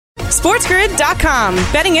SportsGrid.com.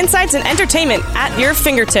 Betting insights and entertainment at your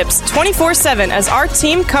fingertips 24/7 as our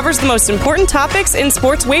team covers the most important topics in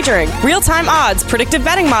sports wagering. Real-time odds, predictive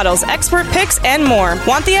betting models, expert picks, and more.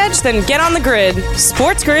 Want the edge? Then get on the grid.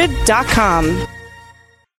 SportsGrid.com.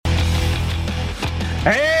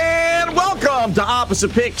 And welcome to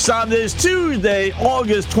Opposite Picks on this Tuesday,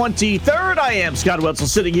 August 23rd. I am Scott Wetzel,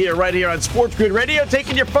 sitting here right here on Sports Grid Radio,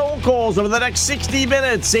 taking your phone calls over the next 60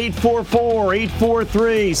 minutes.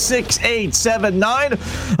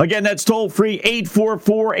 844-843-6879. Again, that's toll free,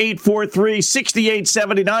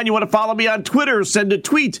 844-843-6879. You want to follow me on Twitter? Send a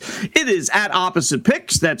tweet. It is at Opposite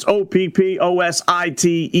Picks. That's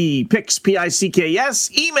OPPOSITE. Picks, P-I-C-K-S.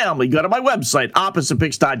 Email me. Go to my website,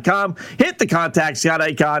 oppositepicks.com. Hit the contact Scott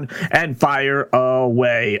icon and fire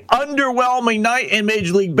away. Underwhelming night in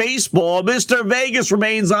Major League Baseball. Mr. Vegas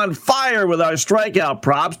remains on fire with our strikeout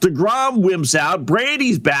props. DeGrom wimps out.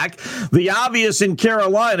 Brady's back. The obvious in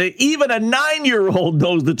Carolina. Even a 9-year-old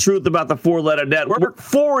knows the truth about the four-letter network.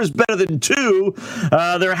 4 is better than 2.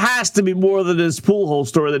 There has to be more than this Pujols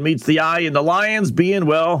story that meets the eye, and the Lions being,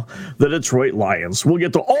 well, the Detroit Lions. We'll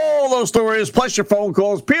get to all those stories, plus your phone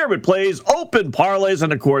calls, pyramid plays, open parlays,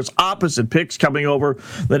 and, of course, opposite picks coming over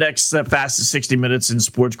the next fastest 60 minutes in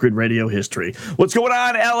Sports Grid Radio history. What's going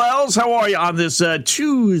on, LLs? How are you on this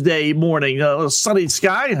Tuesday morning? Sunny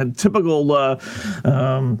sky, a typical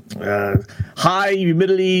high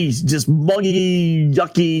humidity, just muggy,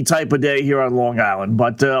 yucky type of day here on Long Island.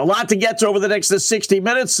 But a lot to get to over the next 60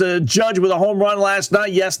 minutes. Judge with a home run last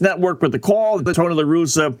night. Yes Network with the call. Tony La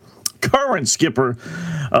Russa, current skipper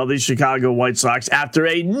of the Chicago White Sox, after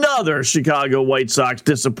another Chicago White Sox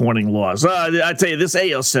disappointing loss. I tell you, this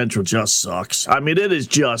AL Central just sucks. I mean, it is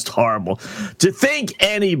just horrible. To think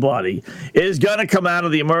anybody is going to come out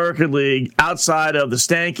of the American League outside of the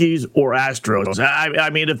Stankies or Astros. I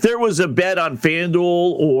mean, if there was a bet on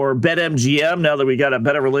FanDuel or BetMGM, now that we got a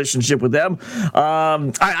better relationship with them,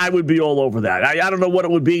 I would be all over that. I don't know what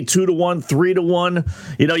it would be, 2-1, 3-1.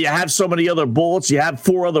 You know, you have so many other bullets. You have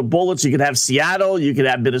 4 other bullets. You could have Seattle, you could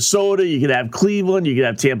have Minnesota, you could have Cleveland, you could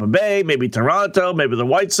have Tampa Bay, maybe Toronto, maybe the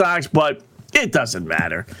White Sox, but it doesn't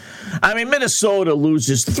matter. I mean, Minnesota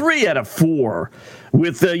loses 3 out of 4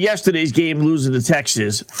 with yesterday's game losing to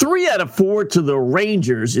Texas. 3 out of 4 to the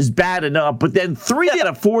Rangers is bad enough, but then 3 out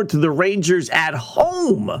of 4 to the Rangers at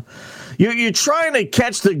home. You're trying to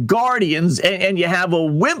catch the Guardians, and you have a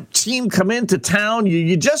wimp team come into town.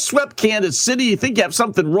 You just swept Kansas City. You think you have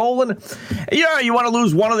something rolling. Yeah, you want to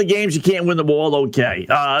lose one of the games. You can't win the ball. Okay.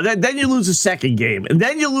 Then you lose the second game. And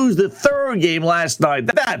then you lose the third game last night.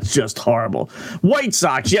 That's just horrible. White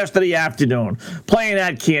Sox yesterday afternoon playing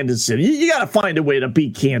at Kansas City. You got to find a way to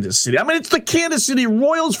beat Kansas City. I mean, it's the Kansas City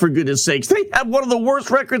Royals, for goodness sakes. They have one of the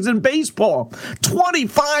worst records in baseball.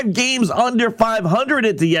 25 games under 500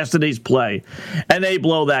 at yesterday's play, and they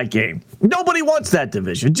blow that game. Nobody wants that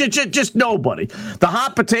division. Just nobody. The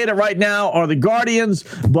hot potato right now are the Guardians,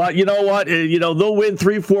 but you know what? They'll win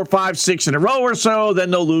 3, 4, 5, 6 in a row or so,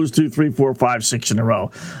 then they'll lose 2, 3, 4, 5, 6 in a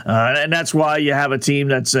row. And that's why you have a team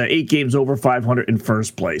that's 8 games over 500 in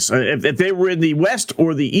first place. If they were in the West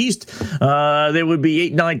or the East, they would be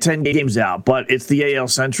 8, 9, 10 games out, but it's the AL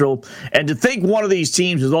Central. And to think one of these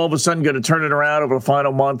teams is all of a sudden going to turn it around over the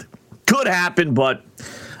final month could happen, but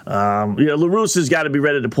La Russa's got to be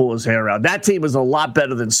ready to pull his hair out. That team is a lot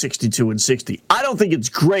better than 62-60. I don't think it's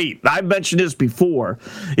great. I've mentioned this before.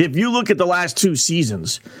 If you look at the last 2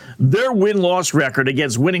 seasons, their win-loss record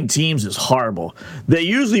against winning teams is horrible. They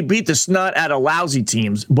usually beat the snot out of lousy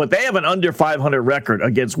teams, but they have an under 500 record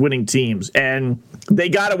against winning teams. And they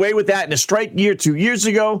got away with that in a strike year 2 years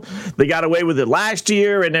ago. They got away with it last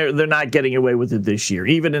year, and they're not getting away with it this year,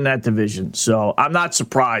 even in that division. So I'm not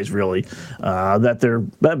surprised, really, that they're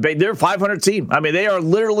a 500 team. I mean, they are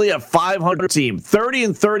literally a 500 team.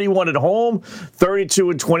 30-31 at home,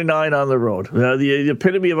 32-29 on the road. The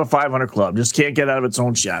epitome of a 500 club. Just can't get out of its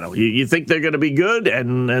own shadow. You think they're going to be good,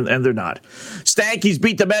 and they're not. Stankies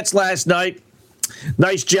beat the Mets last night.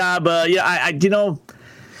 Nice job.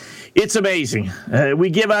 It's amazing. We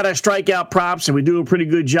give out our strikeout props, and we do a pretty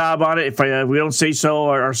good job on it, if we don't say so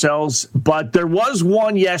ourselves. But there was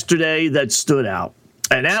one yesterday that stood out,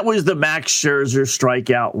 and that was the Max Scherzer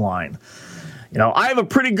strikeout line. I have a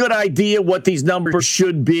pretty good idea what these numbers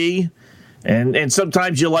should be. And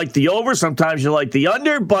sometimes you like the over, sometimes you like the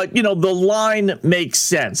under, but, the line makes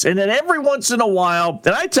sense. And then every once in a while,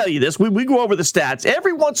 and I tell you this, we go over the stats,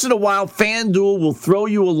 every once in a while, FanDuel will throw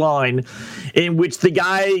you a line in which the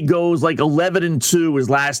guy goes like 11-2 his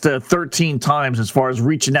last 13 times as far as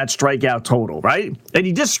reaching that strikeout total, right? And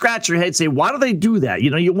you just scratch your head and say, why do they do that?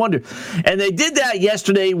 You wonder. And they did that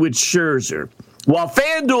yesterday with Scherzer. While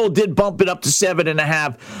FanDuel did bump it up to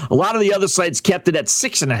 7.5, a lot of the other sites kept it at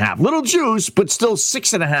 6.5. Little juice, but still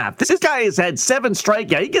 6.5. This guy has had 7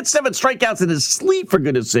 strikeouts. He gets 7 strikeouts in his sleep, for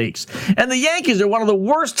goodness sakes. And the Yankees are one of the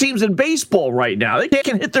worst teams in baseball right now. They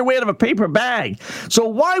can't hit their way out of a paper bag. So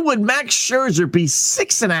why would Max Scherzer be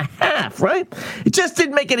 6.5, right? It just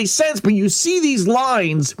didn't make any sense. But you see these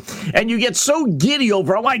lines, and you get so giddy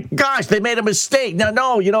over, oh my gosh, they made a mistake. Now,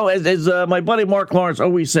 no, as my buddy Mark Lawrence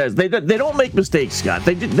always says, they don't make mistakes. Scott.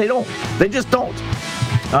 They don't. They just don't.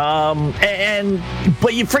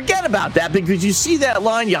 But you forget about that because you see that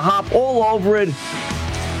line, you hop all over it.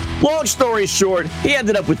 Long story short, he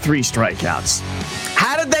ended up with 3 strikeouts.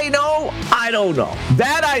 How did they know? I don't know.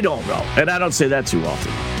 That I don't know. And I don't say that too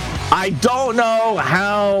often. I don't know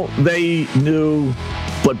how they knew,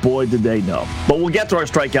 but boy, did they know. But we'll get to our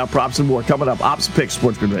strikeout props and more coming up. Opposite Pick,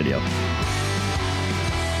 Sports Grid Radio.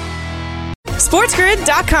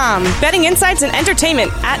 SportsGrid.com. Betting insights and entertainment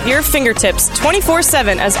at your fingertips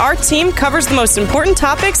 24/7 as our team covers the most important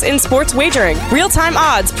topics in sports wagering. Real-time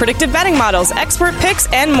odds, predictive betting models, expert picks,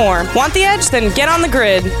 and more. Want the edge? Then get on the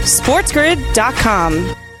grid.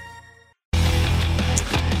 SportsGrid.com.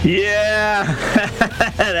 Yeah,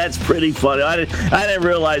 that's pretty funny. I didn't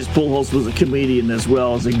realize Pujols was a comedian as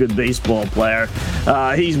well as a good baseball player.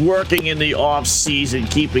 He's working in the off season,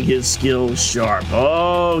 keeping his skills sharp.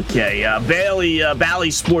 Okay, Bally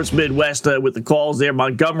Sports Midwest with the calls there.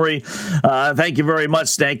 Montgomery, thank you very much,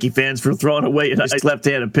 Stanky fans, for throwing away a nice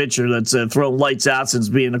left-handed pitcher that's thrown lights out since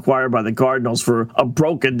being acquired by the Cardinals for a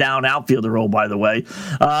broken down outfielder role, by the way.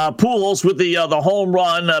 Pujols with the home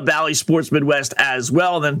run, Bally Sports Midwest as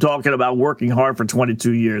well. And then talking about working hard for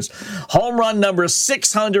 22 years. Home run number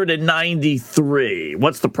 693.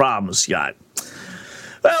 What's the problem, Scott?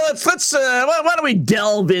 Well, let's why don't we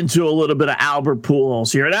delve into a little bit of Albert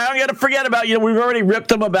Pujols here? And I don't got to forget about, we've already ripped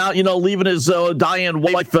him about, leaving his dying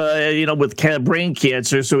wife, with brain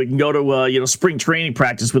cancer so he can go to, spring training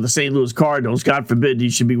practice with the St. Louis Cardinals. God forbid you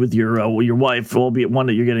should be with your wife, albeit one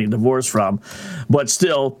that you're getting a divorce from. But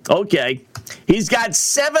still, okay. He's got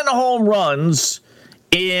 7 home runs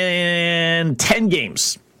in 10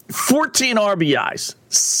 games, 14 RBIs,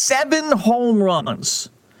 7 home runs.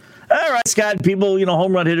 All right, Scott, people,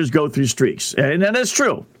 home run hitters go through streaks, and that's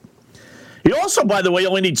true. He also, by the way,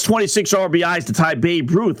 only needs 26 RBIs to tie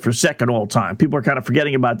Babe Ruth for second all time. People are kind of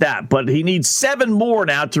forgetting about that, but he needs 7 more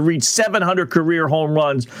now to reach 700 career home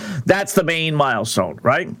runs. That's the main milestone,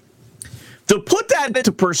 right? To put that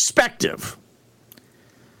into perspective,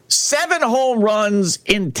 7 home runs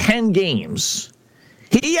in 10 games.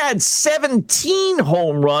 He had 17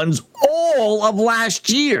 home runs all of last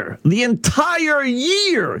year. The entire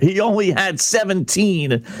year, he only had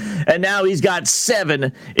 17, and now he's got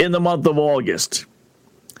 7 in the month of August.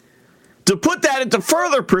 To put that into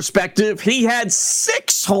further perspective, he had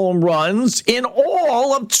 6 home runs in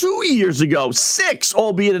all of 2 years ago. 6,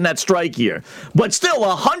 albeit in that strike year. But still,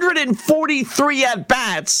 143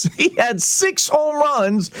 at-bats. He had 6 home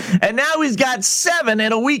runs, and now he's got 7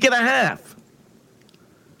 in a week and a half.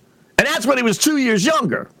 And that's when he was 2 years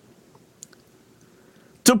younger.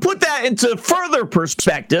 To put that into further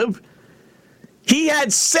perspective, he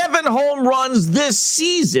had 7 home runs this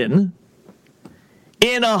season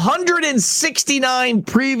in 169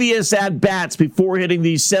 previous at-bats before hitting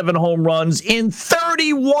these 7 home runs in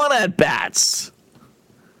 31 at-bats.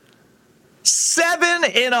 7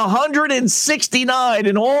 in 169,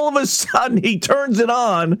 and all of a sudden he turns it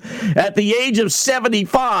on at the age of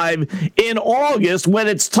 75 in August when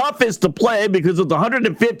it's toughest to play because it's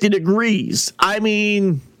 150 degrees. I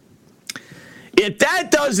mean, if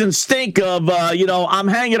that doesn't stink of, I'm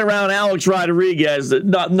hanging around Alex Rodriguez,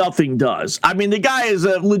 nothing does. I mean, the guy is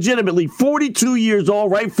legitimately 42 years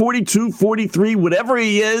old, right? 42, 43, whatever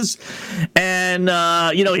he is. And,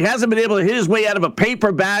 he hasn't been able to hit his way out of a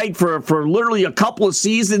paper bag for literally a couple of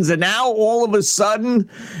seasons. And now, all of a sudden,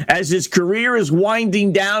 as his career is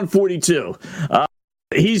winding down, 42,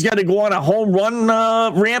 he's going to go on a home run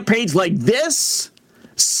rampage like this?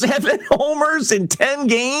 7 homers in 10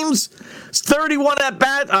 games? 31 at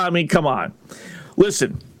bat? I mean, come on.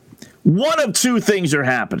 Listen, one of 2 things are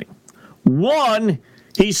happening. One,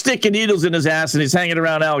 he's sticking needles in his ass and he's hanging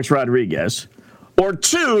around Alex Rodriguez. Or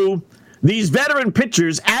 2, these veteran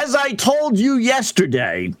pitchers, as I told you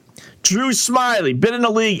yesterday, Drew Smyly, been in the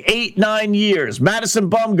league 8-9 years. Madison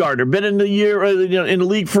Bumgarner, been in the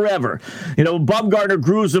league forever. Bumgarner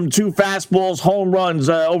grooves him 2 fastballs, home runs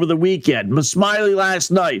over the weekend. Smyly last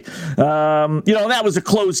night. That was a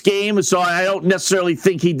close game, so I don't necessarily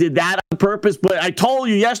think he did that on purpose. But I told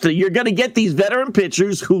you yesterday, you're going to get these veteran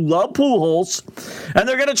pitchers who love Pujols, and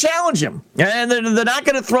they're going to challenge him. And they're not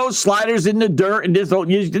going to throw sliders in the dirt and just, they're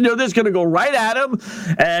going to go right at him.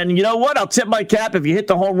 And you know what? I'll tip my cap if you hit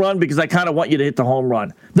the home run, because I kind of want you to hit the home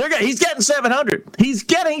run. He's getting 700. He's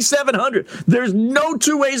getting 700. There's no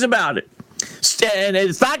two ways about it. And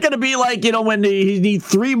it's not going to be like, when he needs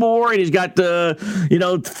 3 more and he's got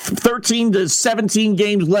 13 to 17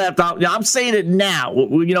 games left. I'm saying it now.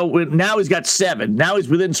 Now he's got 7. Now he's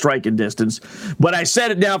within striking distance. But I said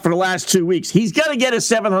it now for the last 2 weeks. He's going to get a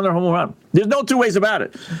 700 home run. There's no two ways about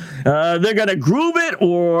it. They're going to groove it,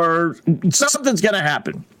 or something's going to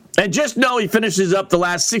happen. And just know he finishes up the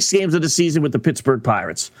last 6 games of the season with the Pittsburgh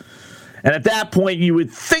Pirates. And at that point, you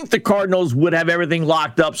would think the Cardinals would have everything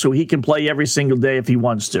locked up so he can play every single day if he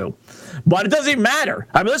wants to. But it doesn't even matter.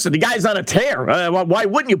 I mean, listen, the guy's on a tear. Why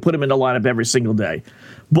wouldn't you put him in the lineup every single day?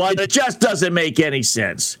 But it just doesn't make any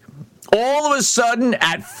sense. All of a sudden,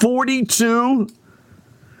 at 42,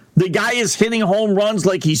 the guy is hitting home runs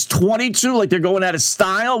like he's 22, like they're going out of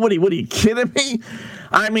style. What are you kidding me?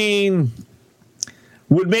 I mean,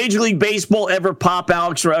 would Major League Baseball ever pop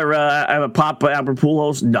Alex or pop Albert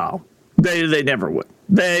Pujols? No. They never would.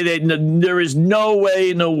 There is no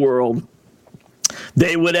way in the world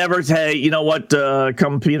they would ever say, you know what,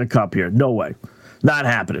 come pee in a cup here. No way. Not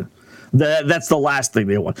happening. That's the last thing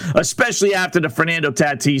they want, especially after the Fernando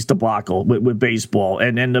Tatis debacle with baseball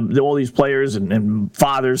and all these players and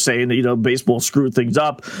fathers saying that, baseball screwed things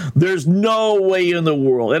up. There's no way in the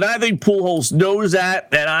world. And I think Pujols knows that,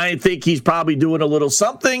 and I think he's probably doing a little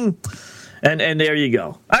something. And there you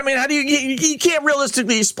go. I mean, how do you can't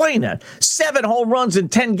realistically explain that? 7 home runs in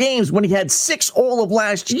 10 games when he had 6 all of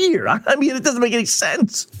last year. I mean, it doesn't make any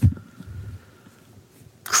sense.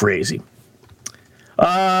 Crazy.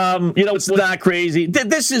 It's not crazy.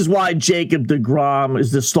 This is why Jacob deGrom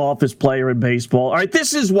is the softest player in baseball. All right,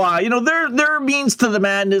 this is why. There are means to the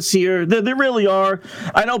madness here. There really are.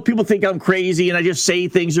 I know people think I'm crazy and I just say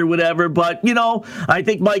things or whatever, but, I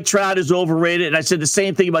think Mike Trout is overrated, and I said the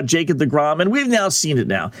same thing about Jacob deGrom, and we've now seen it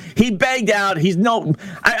now. He begged out.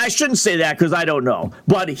 I shouldn't say that because I don't know,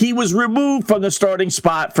 but he was removed from the starting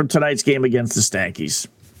spot from tonight's game against the Stankies.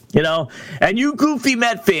 And you goofy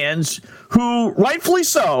Met fans who, rightfully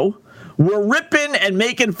so, were ripping and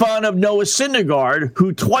making fun of Noah Syndergaard,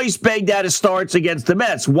 who twice begged out his starts against the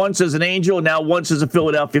Mets, once as an Angel and now once as a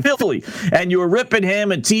Philadelphia Philly. And you were ripping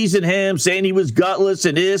him and teasing him, saying he was gutless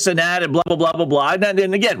and this and that and blah, blah, blah, blah, blah.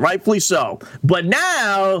 And again, rightfully so. But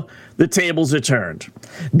now the tables are turned.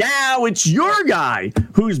 Now it's your guy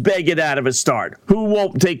who's begging out of a start, who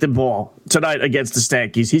won't take the ball tonight against the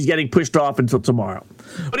Stankies. He's getting pushed off until tomorrow.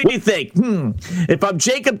 What do you think? If I'm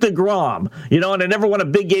Jacob deGrom, and I never won a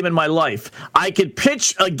big game in my life, I could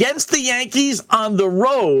pitch against the Yankees on the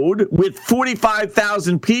road with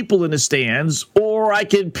 45,000 people in the stands, or I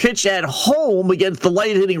could pitch at home against the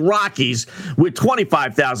light-hitting Rockies with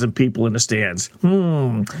 25,000 people in the stands.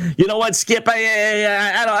 You know what, Skip?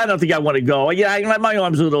 I don't think I want to go. My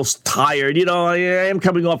arm's a little tired. I am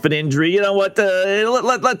coming off an injury. You know what?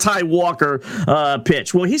 Let Ty Walker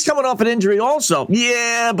pitch. Well, he's coming off an injury also.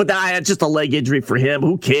 Yeah, but it's just a leg injury for him.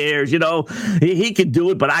 Who cares? He can do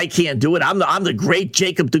it, but I can't do it. I'm the great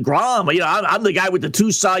Jacob deGrom. I'm the guy with the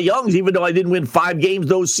 2 Cy Youngs, even though I didn't win 5 games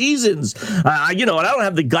those seasons. And I don't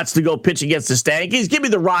have the guts to go pitch against the Stankies. Give me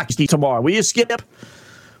the Rockies tomorrow. Will you, Skip?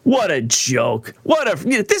 What a joke.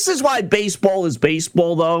 This is why baseball is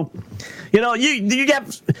baseball, though. You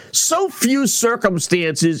have so few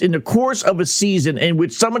circumstances in the course of a season in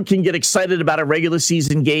which someone can get excited about a regular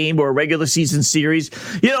season game or a regular season series.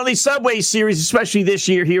 The Subway Series, especially this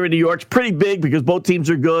year here in New York, is pretty big because both teams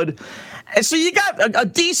are good. And so you got a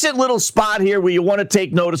decent little spot here where you want to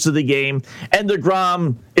take notice of the game, and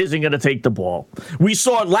deGrom isn't going to take the ball. We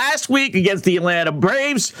saw it last week against the Atlanta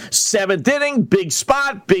Braves, 7th inning, big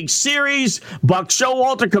spot, big series. Buck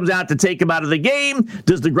Showalter comes out to take him out of the game.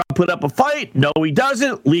 Does deGrom put up a fight? No, he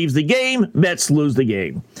doesn't. Leaves the game. Mets lose the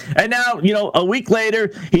game. And now, a week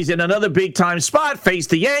later, he's in another big-time spot, face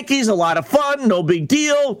the Yankees, a lot of fun, no big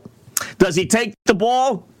deal. Does he take the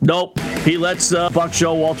ball? Nope. He lets Buck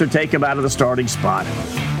Showalter take him out of the starting spot.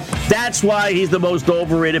 That's why he's the most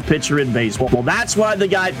overrated pitcher in baseball. Well, that's why the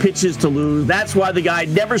guy pitches to lose. That's why the guy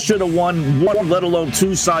never should have won one, let alone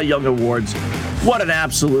 2 Cy Young awards. What an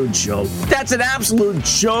absolute joke. That's an absolute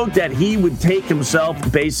joke that he would take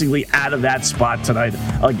himself basically out of that spot tonight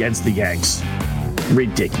against the Yanks.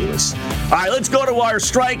 Ridiculous. All right, let's go to our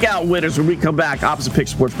strikeout winners when we come back. Opposite Pick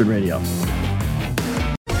Sports Grid Radio.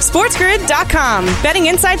 SportsGrid.com. Betting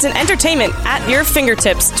insights and entertainment at your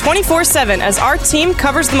fingertips 24/7 as our team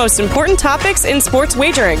covers the most important topics in sports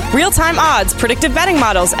wagering. Real-time odds, predictive betting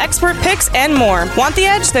models, expert picks, and more. Want the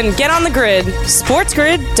edge? Then get on the grid.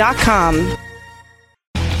 SportsGrid.com.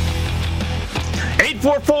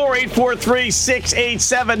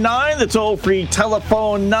 844-843-6879, the toll-free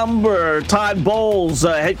telephone number. Todd Bowles,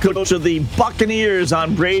 head coach of the Buccaneers,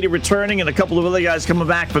 on Brady returning and a couple of other guys coming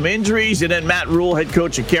back from injuries. And then Matt Rule, head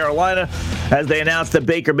coach of Carolina, as they announced that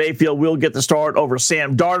Baker Mayfield will get the start over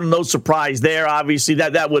Sam Darnold. No surprise there. Obviously,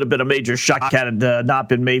 that would have been a major shock had it not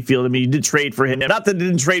been Mayfield. I mean, you did trade for him. Not that they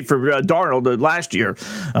didn't trade for Darnold last year,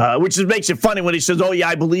 which makes it funny when he says, oh, yeah,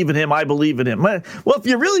 I believe in him. I believe in him. Well, if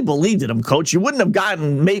you really believed in him, coach, you wouldn't have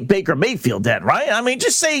gotten Baker Mayfield then, right? I mean,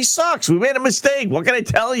 just say he sucks. We made a mistake. What can I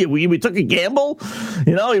tell you? We took a gamble.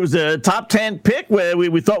 You know, he was a top 10 pick where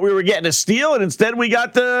we thought we were getting a steal, and instead we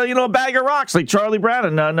got a bag of rocks like Charlie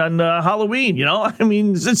Brown on Halloween. You know, I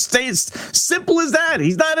mean, it's simple as that.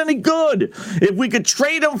 He's not any good. If we could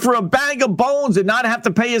trade him for a bag of bones and not have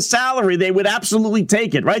to pay his salary, they would absolutely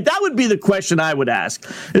take it, right? That would be the question I would ask.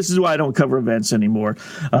 This is why I don't cover events anymore.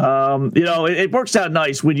 It works out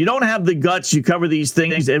nice when you don't have the guts. You cover these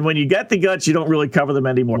things, and when you get the guts, you don't really cover them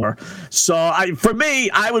anymore. So for me,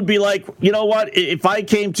 I would be like, you know what? If I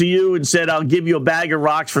came to you and said, I'll give you a bag of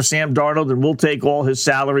rocks for Sam Darnold and we'll take all his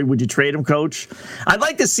salary, would you trade him, coach? I'd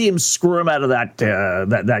like to see him squirm out of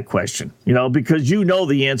that question, because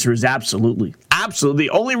the answer is absolutely. Absolutely.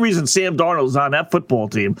 The only reason Sam Darnold is on that football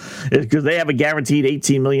team is because they have a guaranteed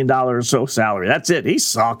 $18 million or so salary. That's it. He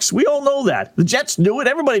sucks. We all know that. The Jets knew it.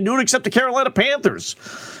 Everybody knew it except the Carolina Panthers.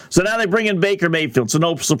 So now they bring in Baker Mayfield, so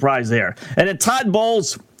no surprise there. And then Todd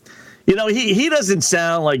Bowles, he doesn't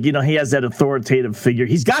sound like, he has that authoritative figure.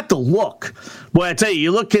 He's got the look. Boy, I tell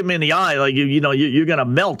you look him in the eye, like, you're going to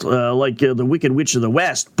melt like the Wicked Witch of the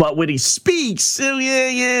West. But when he speaks,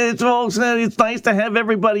 it's nice to have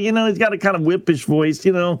everybody, he's got a kind of whippish voice,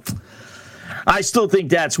 I still think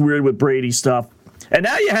that's weird with Brady stuff. And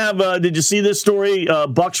now you have, did you see this story?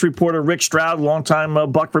 Bucs reporter Rick Stroud,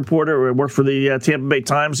 longtime Buck reporter, worked for the Tampa Bay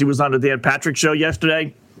Times. He was on the Dan Patrick Show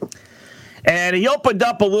yesterday. And he opened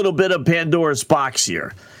up a little bit of Pandora's box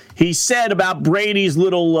here. He said about Brady's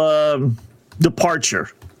little departure,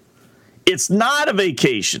 it's not a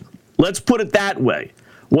vacation. Let's put it that way.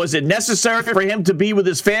 Was it necessary for him to be with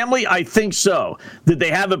his family? I think so. Did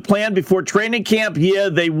they have it planned before training camp? Yeah,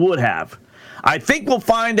 they would have. I think we'll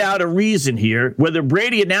find out a reason here, whether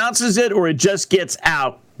Brady announces it or it just gets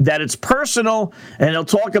out, that it's personal, and he'll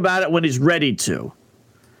talk about it when he's ready to.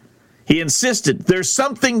 He insisted, there's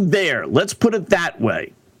something there. Let's put it that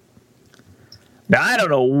way. Now, I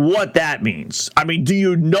don't know what that means. I mean, do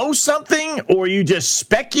you know something, or are you just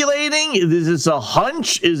speculating? Is this a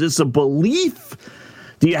hunch? Is this a belief?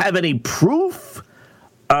 Do you have any proof?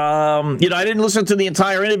 I didn't listen to the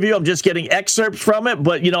entire interview. I'm just getting excerpts from it.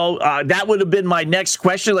 But, that would have been my next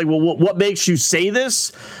question. Like, well, what makes you say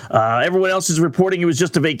this? Everyone else is reporting it was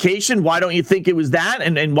just a vacation. Why don't you think it was that?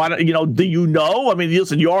 And why don't, do you know? I mean,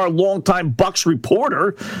 listen, you are a longtime Bucs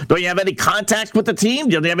reporter. Don't you have any contacts with the team?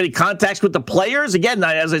 Do you have any contacts with the players? Again,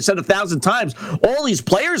 as I said 1,000 times, all these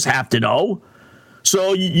players have to know.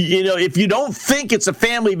 So, if you don't think it's a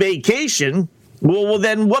family vacation, well,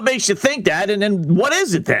 then what makes you think that? And then what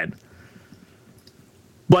is it then?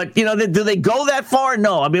 But, do they go that far?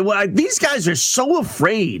 No. I mean, these guys are so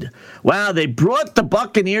afraid. Wow, they brought the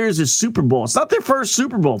Buccaneers a Super Bowl. It's not their first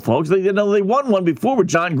Super Bowl, folks. They won one before with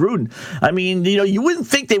John Gruden. I mean, you wouldn't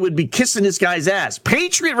think they would be kissing this guy's ass.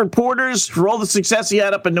 Patriot reporters, for all the success he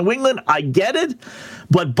had up in New England, I get it.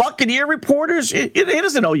 But Buccaneer reporters, he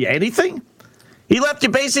doesn't owe you anything. He left you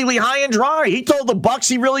basically high and dry. He told the Bucs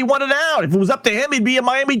he really wanted out. If it was up to him, he'd be a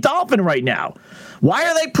Miami Dolphin right now. Why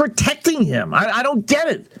are they protecting him? I don't get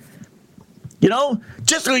it.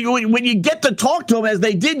 Just when you get to talk to him, as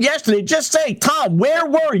they did yesterday, just say, Tom, where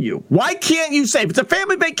were you? Why can't you say, if it's a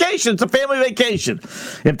family vacation, it's a family vacation.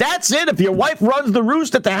 If that's it, if your wife runs the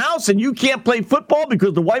roost at the house and you can't play football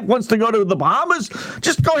because the wife wants to go to the Bahamas,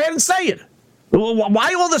 just go ahead and say it.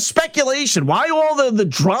 Why all the speculation? Why all the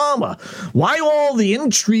drama? Why all the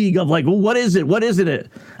intrigue of like, well, what is it? What isn't it?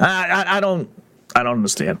 I don't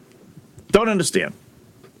understand. Don't understand.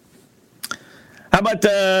 How about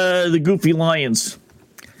the Goofy Lions?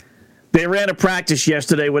 They ran a practice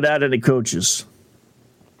yesterday without any coaches.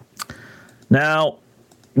 Now,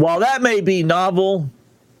 while that may be novel,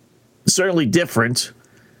 certainly different,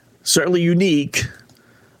 certainly unique,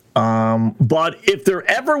 but if there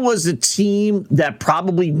ever was a team that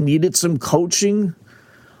probably needed some coaching,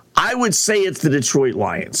 I would say it's the Detroit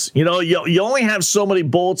Lions. You know, you only have so many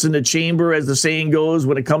bullets in the chamber, as the saying goes,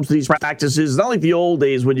 when it comes to these practices. It's not like the old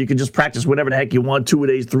days when you could just practice whatever the heck you want, 2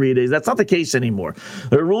 days, 3 days. That's not the case anymore.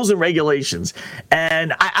 There are rules and regulations.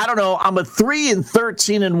 And I don't know, I'm a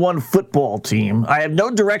 3-13-1 football team. I have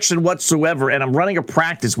no direction whatsoever, and I'm running a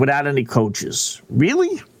practice without any coaches.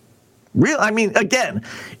 Really? I mean, again,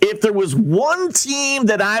 if there was one team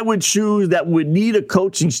that I would choose that would need a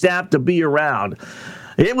coaching staff to be around,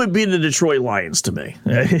 it would be the Detroit Lions to me.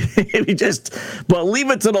 But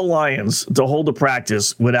leave it to the Lions to hold a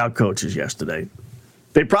practice without coaches yesterday.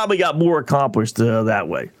 They probably got more accomplished that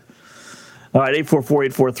way. All right,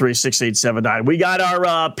 844-843-6879. We got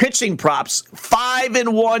our pitching props,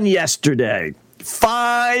 5-1 yesterday.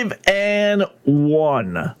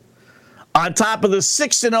 5-1. On top of the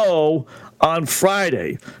 6-0 on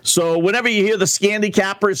Friday. So whenever you hear the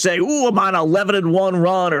Scandicappers say, ooh, I'm on an 11-1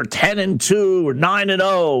 run or 10-2 or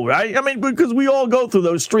 9-0, right? I mean, because we all go through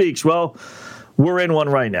those streaks. Well, we're in one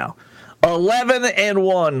right now.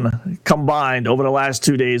 11-1 combined over the last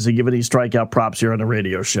 2 days of giving these strikeout props here on the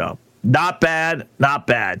radio show. Not bad, not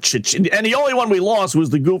bad. And the only one we lost was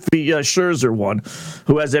the goofy Scherzer one,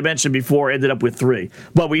 who, as I mentioned before, ended up with 3.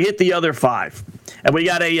 But we hit the other 5. And we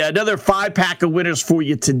got another 5-pack of winners for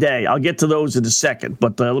you today. I'll get to those in a second.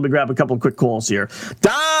 But let me grab a couple of quick calls here.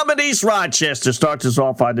 Dom in East Rochester starts us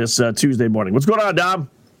off on this Tuesday morning. What's going on, Dom?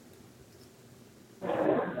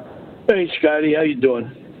 Hey, Scotty. How you doing?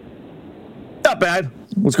 Not bad.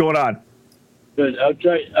 What's going on? Good. I'll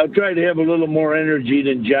try to have a little more energy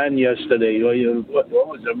than John yesterday. What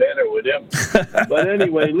was the matter with him? But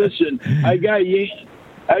anyway, listen, I got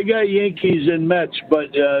Yankees and Mets,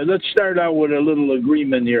 but let's start out with a little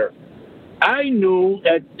agreement here. I knew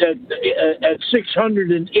at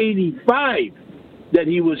 685 that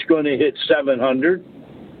he was going to hit 700,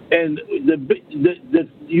 and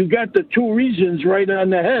you got the 2 reasons right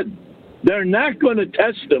on the head. They're not going to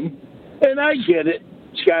test him, and I get it.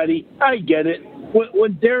 Scotty, I get it.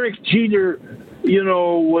 When Derek Jeter,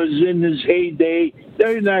 was in his heyday,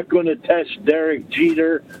 they're not going to test Derek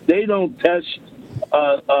Jeter. They don't test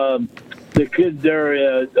the kid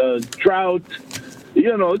there, Trout.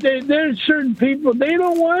 There's certain people, they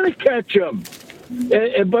don't want to catch them.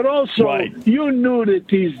 But also, right. You knew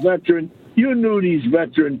these veteran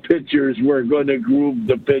pitchers were going to groove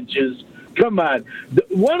the pitches. Come on.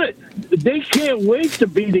 They can't wait to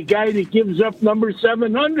be the guy that gives up number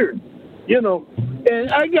 700.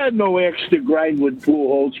 And I got no axe to grind with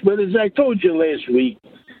Pujols, but as I told you last week,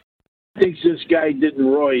 I think this guy didn't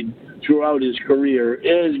roid throughout his career.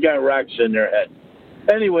 He's got rocks in their head.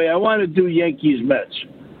 Anyway, I want to do Yankees-Mets.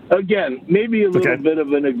 Again, maybe a little bit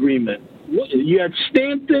of an agreement. You had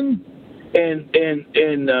Stanton and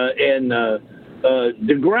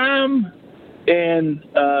DeGrom and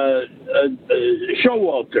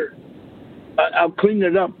Showalter. I'll clean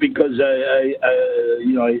it up because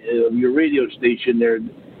your radio station there,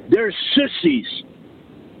 they're sissies.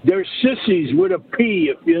 They're sissies with a P,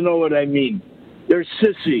 if you know what I mean. They're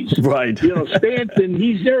sissies. Right. Stanton,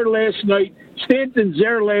 he's there last night. Stanton's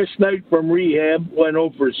there last night from rehab, went 0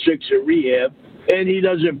 for 6 at rehab, and he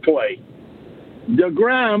doesn't play.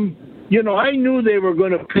 DeGrom, I knew they were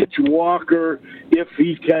going to pitch Walker if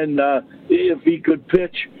he could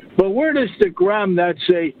pitch. But where does DeGrom not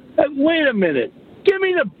say, hey, wait a minute, give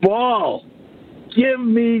me the ball. Give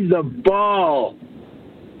me the ball.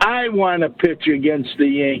 I want to pitch against the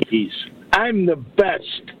Yankees. I'm the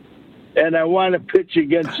best, and I want to pitch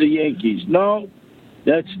against the Yankees. No.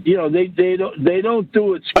 That's they don't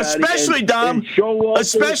do it, Scotty. Especially Dom,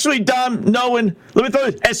 knowing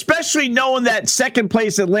that second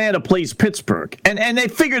place Atlanta plays Pittsburgh, and they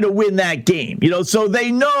figure to win that game. So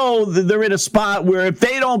they know that they're in a spot where if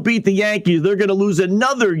they don't beat the Yankees, they're going to lose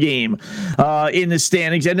another game in the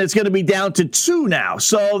standings, and it's going to be down to 2 now.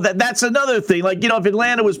 So that's another thing. Like if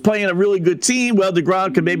Atlanta was playing a really good team, well,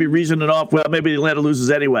 DeGrom could maybe reason it off. Well, maybe Atlanta loses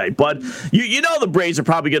anyway, but the Braves are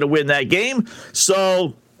probably going to win that game. So.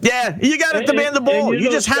 Yeah, you got to demand the ball. You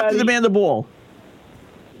just have to demand the ball.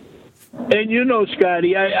 And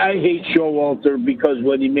Scotty, I hate Showalter because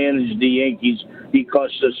when he managed the Yankees, he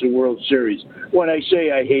cost us the World Series. When I say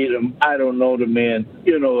I hate him, I don't know the man.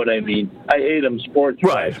 You know what I mean. I hate him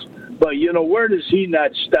sports-wise. Right. But, where does he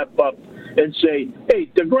not step up and say, hey,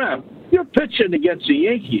 DeGrom, you're pitching against the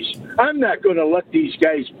Yankees. I'm not going to let these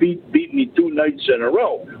guys beat me 2 nights in a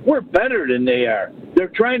row. We're better than they are. They're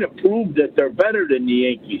trying to prove that they're better than the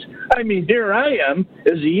Yankees. I mean, here I am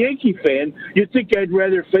as a Yankee fan. You think I'd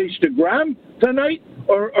rather face DeGrom tonight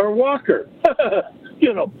or Walker?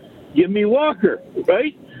 Give me Walker,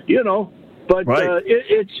 right? But right.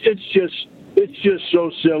 It's just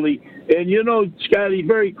so silly. And, Scotty,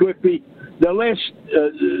 very quickly,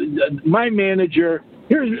 my manager,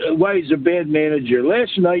 here's why he's a bad manager.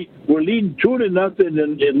 Last night, we're leading 2-0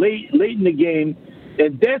 and late in the game,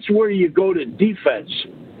 and that's where you go to defense.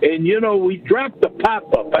 And, we dropped the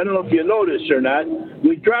pop-up. I don't know if you noticed or not.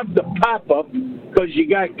 We dropped the pop-up because you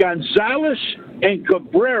got Gonzalez and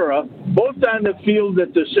Cabrera both on the field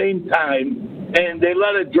at the same time, and they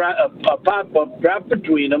let a pop-up drop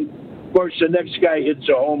between them. Of course, the next guy hits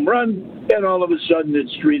a home run, and all of a sudden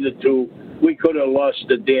it's 3-2. We could have lost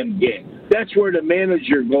the damn game. That's where the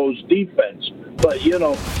manager goes defense. But,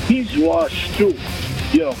 he's lost too.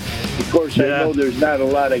 Of course, I know there's not a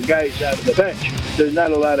lot of guys on the bench. There's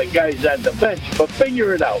not a lot of guys on the bench, but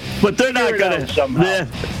figure it out. But they're not going to somehow. Yeah.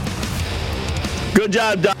 Good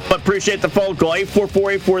job, Doc. Appreciate the phone call.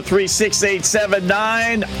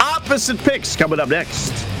 844-843-6879. Opposite picks coming up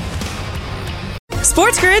next.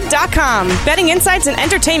 SportsGrid.com. Betting insights and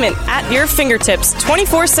entertainment at your fingertips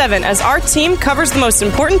 24/7 as our team covers the most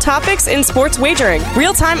important topics in sports wagering.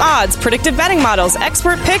 Real-time odds, predictive betting models,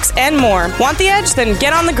 expert picks, and more. Want the edge? Then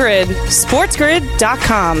get on the grid.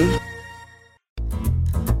 SportsGrid.com.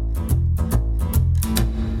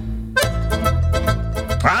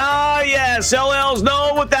 Yes, LLs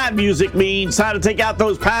know what that music means. Time to take out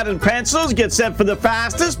those pad and pencils, get set for the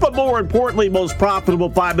fastest, but more importantly, most profitable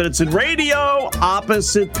 5 minutes in radio,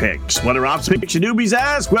 Opposite Picks. What are Opposite Picks, you newbies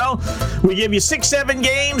ask? Well, we give you 6-7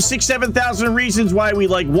 games, 7,000 reasons why we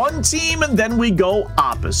like one team, and then we go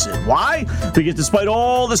opposite. Why? Because despite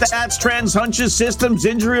all the stats, trends, hunches, systems,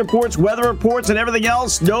 injury reports, weather reports, and everything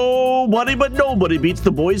else, nobody beats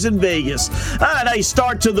the boys in Vegas. A nice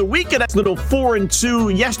start to the week, a nice little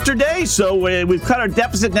 4-2 yesterday. So we've cut our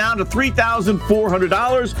deficit down to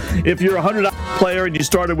 $3,400 if you're a $100 player and you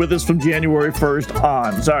started with us from January 1st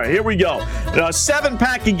on. Sorry, here we go.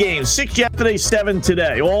 7-pack of games, 6 yesterday, 7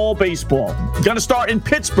 today, all baseball. Going to start in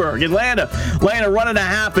Pittsburgh, Atlanta running a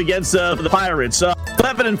half against the Pirates.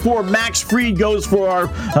 11-4, Max Fried goes for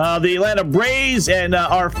the Atlanta Braves, and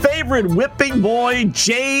our favorite whipping boy,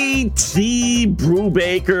 J.T.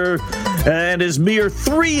 Brubaker, and his mere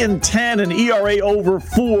 3-10 and ERA over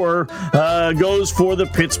 4 goes for the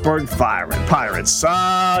Pittsburgh Pirates.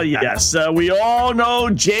 Yes, we all know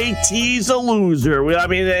JT's a loser.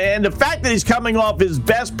 And the fact that he's coming off his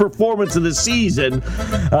best performance of the season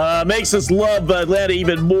makes us love Atlanta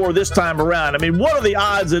even more this time around. What are the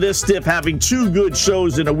odds of this stiff having 2 good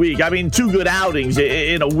shows in a week? 2 good outings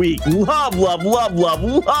in a week. Love the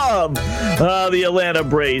Atlanta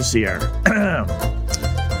Braves here.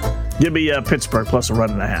 Give me Pittsburgh plus a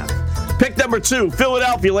 1.5. Pick number 2,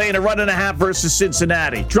 Philadelphia laying a 1.5 versus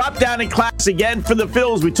Cincinnati. Drop down in class again for the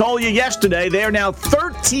Phils. We told you yesterday they are now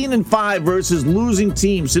 13-5 versus losing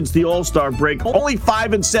teams since the All-Star break. Only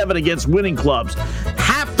 5-7 against winning clubs.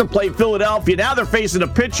 Have to play Philadelphia. Now they're facing a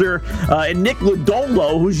pitcher in Nick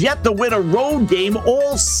Lodolo, who's yet to win a road game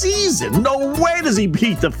all season. No way does he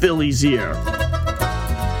beat the Phillies here.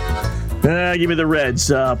 Give me the Reds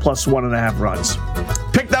plus 1.5 runs.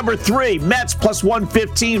 Pick number 3, Mets plus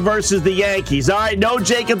 115 versus the Yankees. All right, no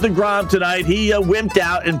Jacob deGrom tonight. He wimped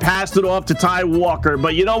out and passed it off to Ty Walker.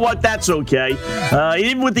 But you know what? That's okay.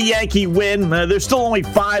 Even with the Yankee win, they're still only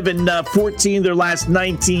 5-14 their last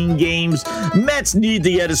 19 games. Mets need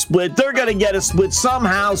to get a split. They're going to get a split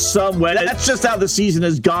somehow, somewhere. That's just how the season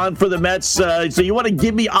has gone for the Mets. So you want to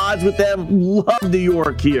give me odds with them? Love New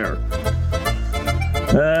York here.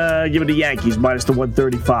 Give it the Yankees minus the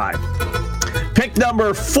 135. Pick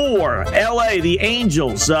number 4, LA, the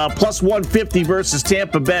Angels, plus 150 versus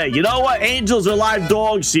Tampa Bay. You know what? Angels are live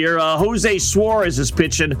dogs here. Jose Suarez is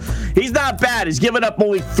pitching. He's not bad. He's given up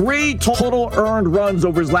only 3 total earned runs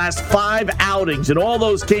over his last 5 outings, and all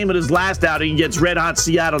those came in his last outing against Red Hot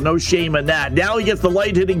Seattle. No shame in that. Now he gets the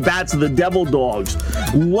light-hitting bats of the Devil Dogs.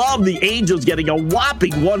 Love the Angels getting a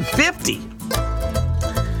whopping 150.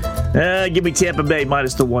 Give me Tampa Bay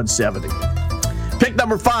minus the 170. Pick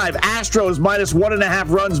number 5, Astros minus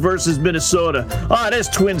 1.5 runs versus Minnesota. This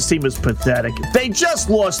Twins team is pathetic. They just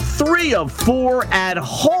lost 3 of 4 at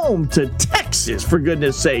home to Texas, for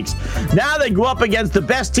goodness sakes. Now they go up against the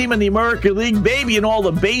best team in the American League, baby, in all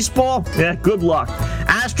the baseball. Good luck.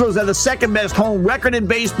 Astros have the second best home record in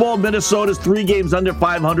baseball. Minnesota's 3 games under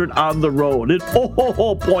 500 on the road. It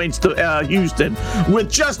points to Houston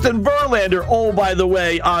with Justin Verlander, by the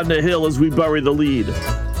way, on the hill as we bury the lead.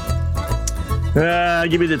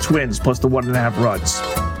 Give me the Twins plus the 1.5 runs.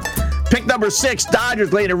 Pick number 6,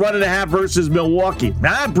 Dodgers laying a 1.5 versus Milwaukee.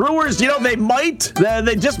 Brewers, they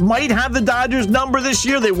just might have the Dodgers number this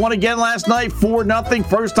year. They won again last night, 4-0.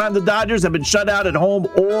 First time the Dodgers have been shut out at home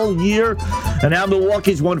all year. And now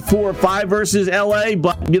Milwaukee's won 4-5 versus LA.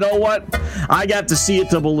 But you know what? I got to see it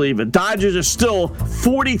to believe it. Dodgers are still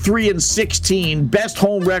 43-16, best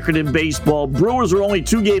home record in baseball. Brewers are only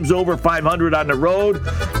 2 games over 500 on the road.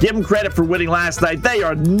 Give them credit for winning last night. They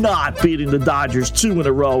are not beating the Dodgers 2 in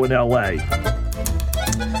a row in LA. Give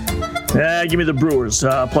me the Brewers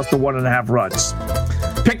plus the 1.5 runs.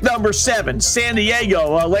 Pick number 7, San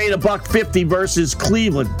Diego laying $1.50 versus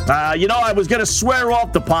Cleveland. I was going to swear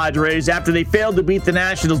off the Padres after they failed to beat the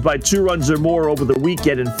Nationals by 2 runs or more over the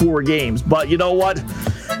weekend in 4 games. But you know what?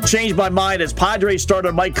 Changed my mind as Padres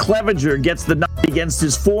starter Mike Clevinger gets the night against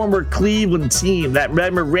his former Cleveland team that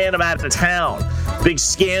ran him out of town. Big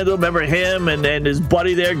scandal. Remember him and his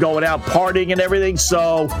buddy there going out partying and everything.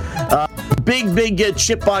 So big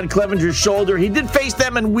chip on Clevenger's shoulder. He did face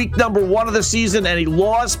them in week number 1 of the season, and he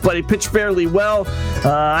lost, but he pitched fairly well.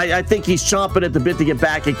 I think he's chomping at the bit to get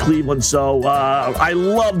back at Cleveland. So I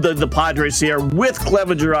love the Padres here with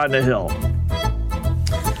Clevinger on the hill.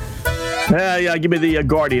 Give me the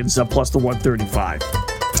Guardians plus the 135.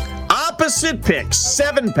 Opposite picks,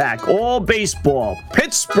 7-pack, all baseball.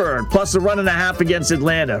 Pittsburgh plus a 1.5 against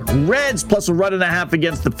Atlanta. Reds plus a 1.5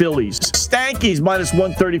 against the Phillies. Stankies minus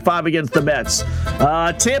 135 against the Mets.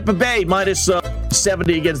 Tampa Bay minus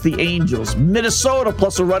 70 against the Angels. Minnesota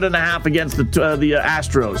plus a 1.5 against the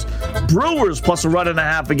Astros. Brewers plus a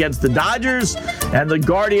 1.5 against the Dodgers. And the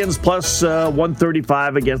Guardians plus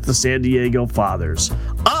 135 against the San Diego Fathers.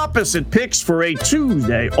 Opposite picks for a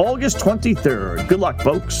Tuesday, August 23rd. Good luck,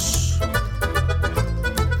 folks.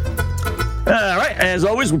 All right, as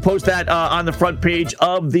always, we'll post that on the front page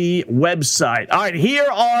of the website. All right, here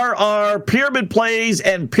are our pyramid plays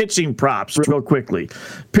and pitching props real quickly.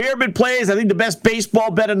 Pyramid plays, I think the best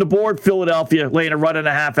baseball bet on the board, Philadelphia, laying a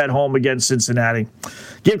 1.5 at home against Cincinnati.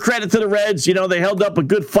 Give credit to the Reds. They held up a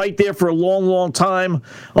good fight there for a long, long time.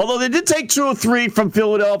 Although they did take 2 of 3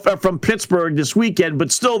 from Pittsburgh this weekend,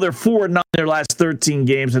 but still they're 4-9 in their last 13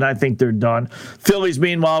 games, and I think they're done. Phillies,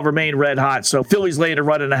 meanwhile, remain red hot. So Phillies laying a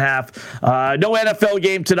 1.5. No NFL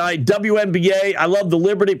game tonight. WNBA, I love the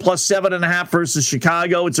Liberty plus 7.5 versus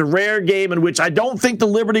Chicago. It's a rare game in which I don't think the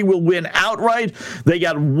Liberty will win outright. They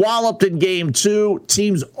got walloped in game 2.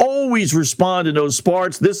 Teams always respond in those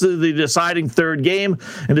spots. This is the deciding third game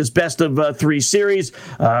in this best of 3 series.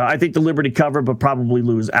 I think the Liberty cover, but probably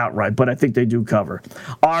lose outright. But I think they do cover.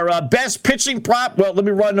 Our best pitching prop, well, let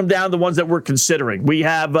me run them down, the ones that we're considering. We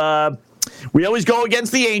have... We always go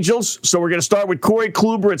against the Angels, so we're going to start with Corey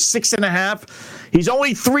Kluber at 6.5. He's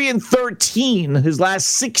only 3-13 his last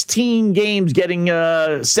 16 games, getting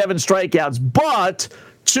 7 strikeouts, but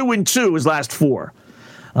 2-2 his last 4.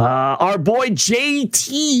 Our boy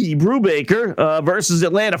JT Brubaker versus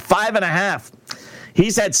Atlanta, 5.5.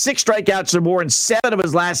 He's had 6 strikeouts or more in 7 of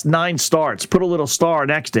his last 9 starts. Put a little star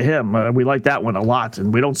next to him. We like that one a lot,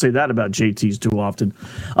 and we don't say that about JTs too often.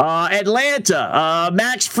 Atlanta,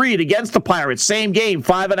 Max Fried against the Pirates. Same game,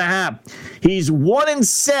 5.5. He's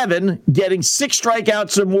 1-7, getting 6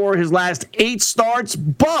 strikeouts or more his last 8 starts,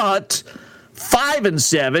 but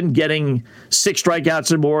 5-7, getting 6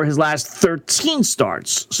 strikeouts or more his last 13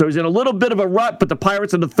 starts. So he's in a little bit of a rut, but the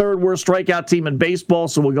Pirates are the 3rd worst strikeout team in baseball,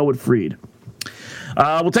 so we'll go with Fried.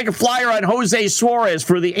 We'll take a flyer on Jose Suarez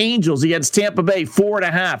for the Angels against Tampa Bay,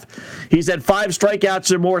 4.5. He's had 5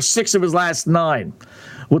 strikeouts or more, 6 of his last 9.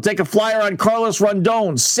 We'll take a flyer on Carlos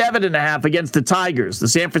Rondon, 7.5 against the Tigers. The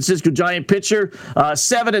San Francisco Giant pitcher,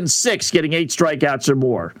 7-6, getting 8 strikeouts or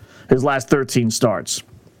more his last 13 starts.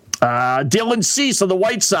 Dylan Cease of the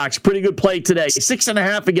White Sox, pretty good play today.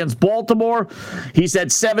 6.5 against Baltimore. He's had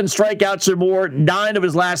 7 strikeouts or more, 9 of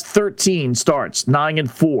his last 13 starts,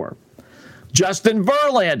 9-4. Justin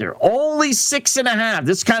Verlander, only 6.5.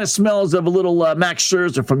 This kind of smells of a little Max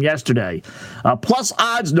Scherzer from yesterday. Plus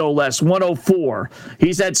odds, no less, 104.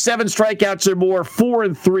 He's had 7 strikeouts or more,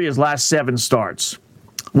 4-3 his last 7 starts.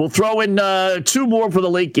 We'll throw in 2 more for the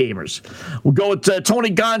late gamers. We'll go with Tony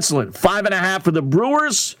Gonsolin, 5.5 for the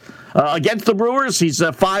Brewers. Against the Brewers, he's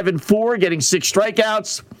 5-4, getting 6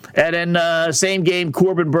 strikeouts. And then same game,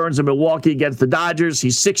 Corbin Burnes of Milwaukee against the Dodgers.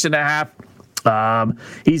 He's 6.5.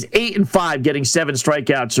 He's 8-5, getting 7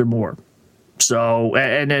 strikeouts or more. So,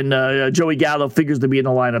 and then Joey Gallo figures to be in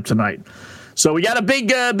the lineup tonight. So we got a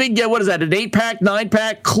big, what is that? An 8-pack,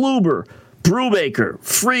 9-pack? Kluber, Brubaker,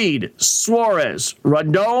 Fried, Suarez,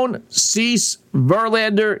 Rondon, Cease,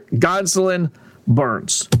 Verlander,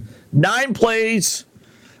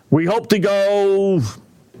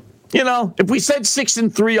 if we said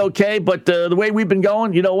 6-3, okay, but the way we've been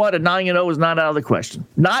going, you know what? A 9-0 is not out of the question.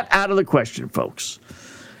 Not out of the question, folks.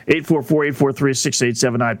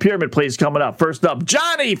 844-843-6879. Pyramid plays coming up. First up,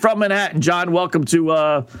 Johnny from Manhattan. John, welcome to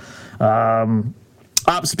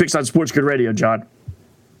Opposite Picks on Sports Grid Radio, John.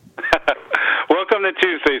 Welcome to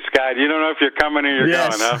Tuesday, Scott. You don't know if you're coming or you're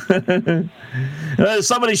going, huh?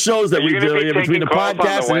 Some of these shows that we do between the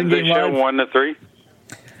podcast and in-game live. 1 to 3?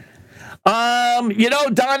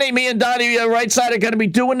 Donnie, me and Donnie, right side, are going to be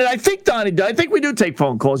doing it. I think Donnie does. I think we do take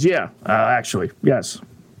phone calls. Yeah, actually, yes.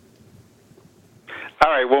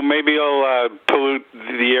 All right. Well, maybe you'll pollute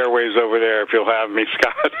the airwaves over there if you'll have me,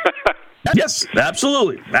 Scott. Yes,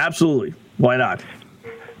 absolutely. Why not?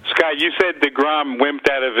 Scott, you said DeGrom wimped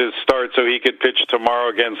out of his start so he could pitch tomorrow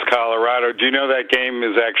against Colorado. Do you know that game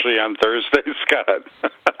is actually on Thursday, Scott?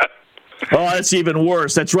 Oh, that's even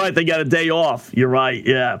worse. That's right. They got a day off. You're right.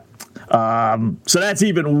 Yeah. So that's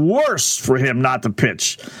even worse for him not to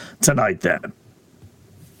pitch tonight then.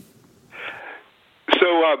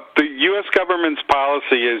 So the U.S. government's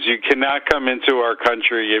policy is you cannot come into our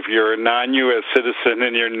country if you're a non-U.S. citizen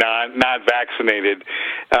and you're not vaccinated.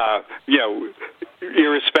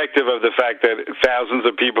 Irrespective of the fact that thousands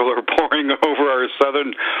of people are pouring over our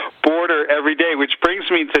southern border every day, which brings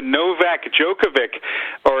me to Novak Djokovic,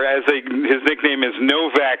 or as his nickname is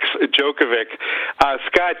Novaks Djokovic.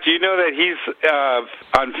 Scott, do you know that he's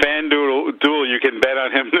on FanDuel? You can bet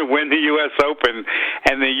on him to win the U.S. Open,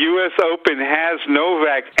 and the U.S. Open has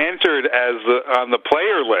Novak entered as on the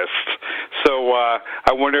player list. So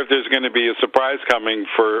I wonder if there's going to be a surprise coming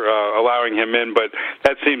for allowing him in, but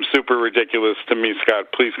that seems super ridiculous to me.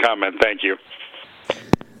 Scott, please comment. Thank you.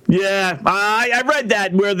 Yeah, I read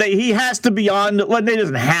that where he has to be on. Well, he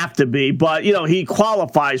doesn't have to be, but he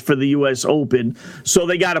qualifies for the U.S. Open, so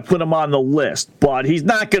they got to put him on the list. But he's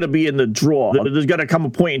not going to be in the draw. There's going to come a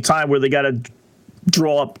point in time where they got to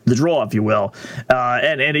draw up the draw, if you will,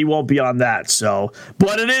 and he won't be on that. So,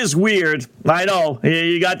 but it is weird. I know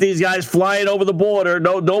you got these guys flying over the border,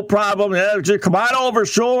 no problem. Just come on over,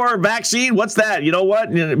 sure. Vaccine, what's that? You know what?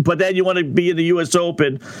 But then you want to be in the U.S.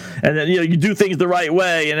 Open, and then you do things the right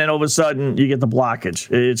way, and then all of a sudden you get the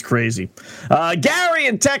blockage. It's crazy. Gary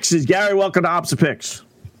in Texas. Gary, welcome to Opposite Picks.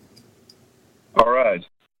 All right,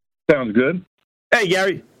 sounds good. Hey,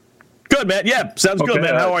 Gary. Good, man. Yeah, sounds good,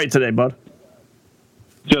 man. How are you today, bud?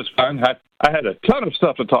 Just fine. I had a ton of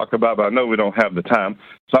stuff to talk about, but I know we don't have the time,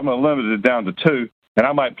 so I'm going to limit it down to 2, and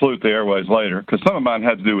I might pollute the airways later because some of mine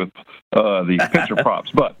had to do with the pitcher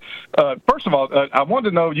props. But first of all, I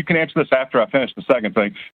wanted to know, you can answer this after I finish the second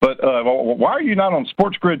thing, but why are you not on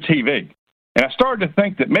Sports Grid TV? And I started to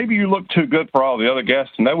think that maybe you look too good for all the other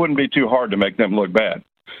guests, and that wouldn't be too hard to make them look bad.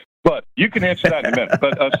 But you can answer that in a minute.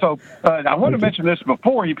 But I want to mention this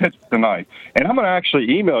before he pitches tonight, and I'm going to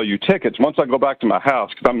actually email you tickets once I go back to my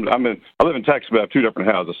house because I live in Texas, but I have 2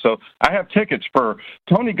 different houses. So I have tickets for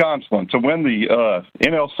Tony Gonsolin to win the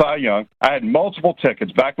NL Cy Young. I had multiple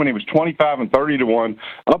tickets back when he was 25 and 30 to 1,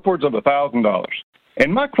 upwards of $1,000.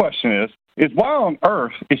 And my question is why on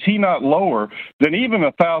earth is he not lower than even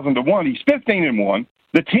 1,000 to 1? He's 15 and 1.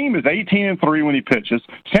 The team is 18 and 3 when he pitches.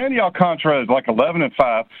 Sandy Alcantara is like 11 and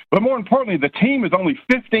 5. But more importantly, the team is only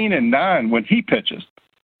 15 and 9 when he pitches.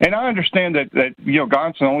 And I understand that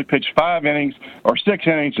Gonsolin only pitched 5 innings or 6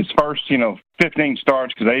 innings his first 15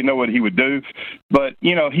 starts because they didn't know what he would do. But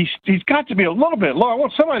he's got to be a little bit low. I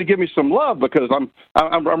want somebody to give me some love because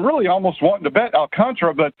I'm really almost wanting to bet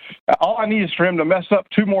Alcantara, but all I need is for him to mess up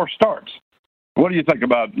 2 more starts. What do you think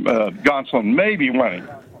about Gonsolin maybe winning?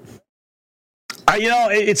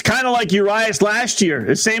 It's kind of like Urias last year.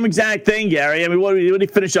 The same exact thing, Gary. I mean, what did he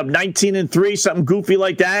finish up? 19 and 3, something goofy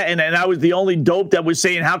like that. And I was the only dope that was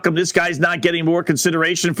saying, how come this guy's not getting more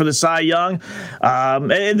consideration for the Cy Young?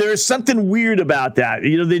 And there's something weird about that.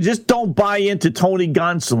 They just don't buy into Tony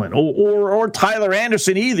Gonsolin or Tyler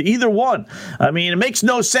Anderson either one. I mean, it makes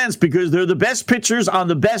no sense because they're the best pitchers on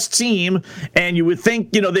the best team, and you would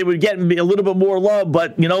think they would get a little bit more love.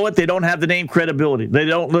 But you know what? They don't have the name credibility. They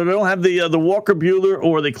don't have the Walker Buehler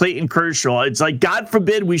or the Clayton Kershaw. It's like, God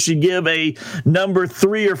forbid we should give a number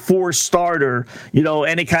 3 or 4 starter,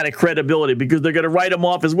 any kind of credibility because they're going to write them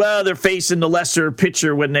off as well. They're facing the lesser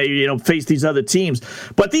pitcher when they, face these other teams.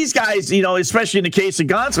 But these guys, especially in the case of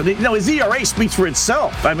Gonsolin, his ERA speaks for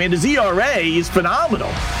itself. I mean, his ERA is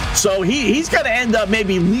phenomenal. So he's going to end up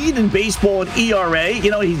maybe leading baseball in ERA.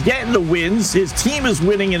 He's getting the wins. His team is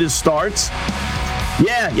winning in his starts.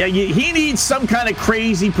 Yeah, he needs some kind of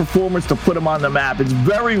crazy performance to put him on the map. It's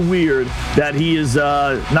very weird that he is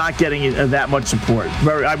not getting that much support.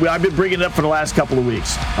 I've been bringing it up for the last couple of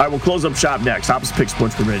weeks. All right, we'll close up shop next. Opposite Pick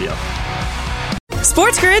Sports Grid Radio.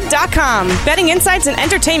 SportsGrid.com. Betting insights and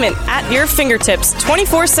entertainment at your fingertips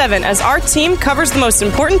 24/7 as our team covers the most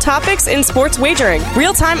important topics in sports wagering.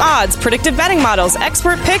 Real-time odds, predictive betting models,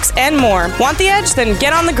 expert picks, and more. Want the edge? Then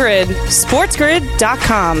get on the grid.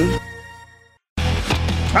 SportsGrid.com.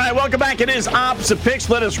 All right, welcome back. It is Opposite Picks.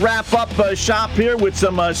 Let us wrap up shop here with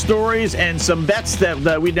some stories and some bets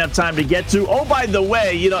that we didn't have time to get to. Oh, by the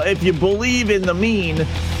way, if you believe in the mean,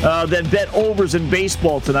 then bet overs in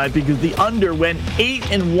baseball tonight because the under went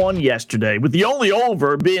 8-1 yesterday, with the only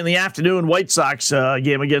over being the afternoon White Sox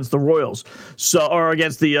game against the Royals. Or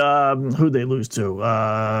against the who'd they lose to?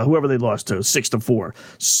 Whoever they lost to, 6-4.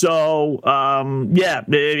 So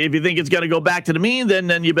if you think it's going to go back to the mean,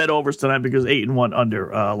 then you bet overs tonight because 8-1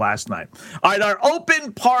 under. Last night. All right, our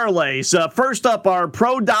open parlays. First up, our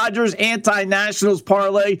Pro Dodgers, anti-Nationals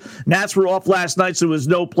parlay. Nats were off last night, so there was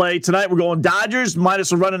no play. Tonight, we're going Dodgers,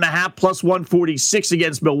 minus a run and a half, plus 146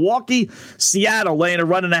 against Milwaukee. Seattle, laying a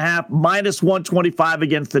run and a half, minus 125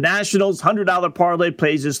 against the Nationals. $100 parlay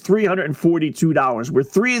pays us $342. We're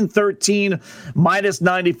 3-13, minus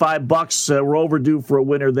 $95. We're overdue for a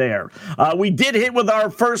winner there. We did hit with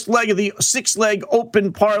our first leg of the 6-leg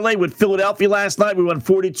open parlay with Philadelphia last night. We won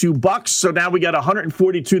 $42, so now we got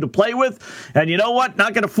 142 to play with. And you know what?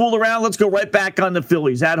 Not going to fool around. Let's go right back on the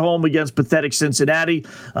Phillies at home against pathetic Cincinnati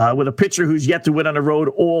with a pitcher who's yet to win on the road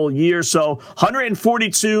all year. So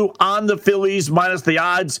 142 on the Phillies minus the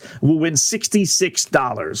odds will win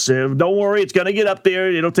 $66. Don't worry, it's going to get up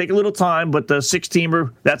there. It'll take a little time, but the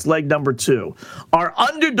 6-teamer, that's leg number 2. Our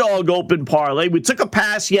underdog open parlay, we took a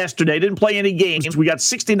pass yesterday. Didn't play any games. We got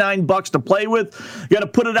 $69 to play with. You got to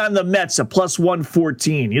put it on the Mets at plus 114.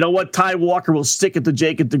 You know what? Ty Walker will stick it to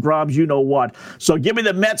Jacob deGrom's you know what. So give me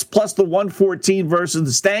the Mets plus the 114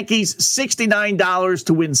 versus the Stankies. $69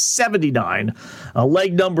 to win $79.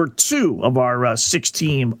 Leg number 2 of our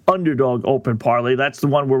 6-team underdog open parlay. That's the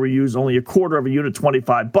one where we use only a quarter of a unit,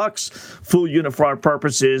 $25. Full unit for our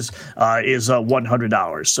purposes is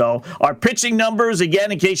 $100. So our pitching numbers,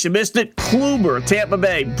 again, in case you missed it, Kluber, Tampa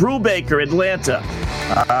Bay, Brubaker, Atlanta,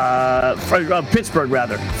 Pittsburgh,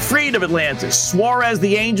 Fried of Atlanta, Suarez,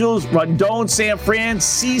 the Angels, Rondon, San Fran,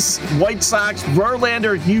 Cease, White Sox,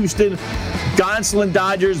 Verlander, Houston, Gonsolin,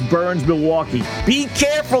 Dodgers, Burns, Milwaukee. Be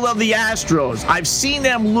careful of the Astros. I've seen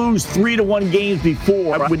them lose 3-1 games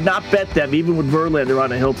before. I would not bet them, even with Verlander on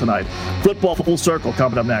the hill tonight. Football full circle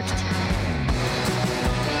coming up next.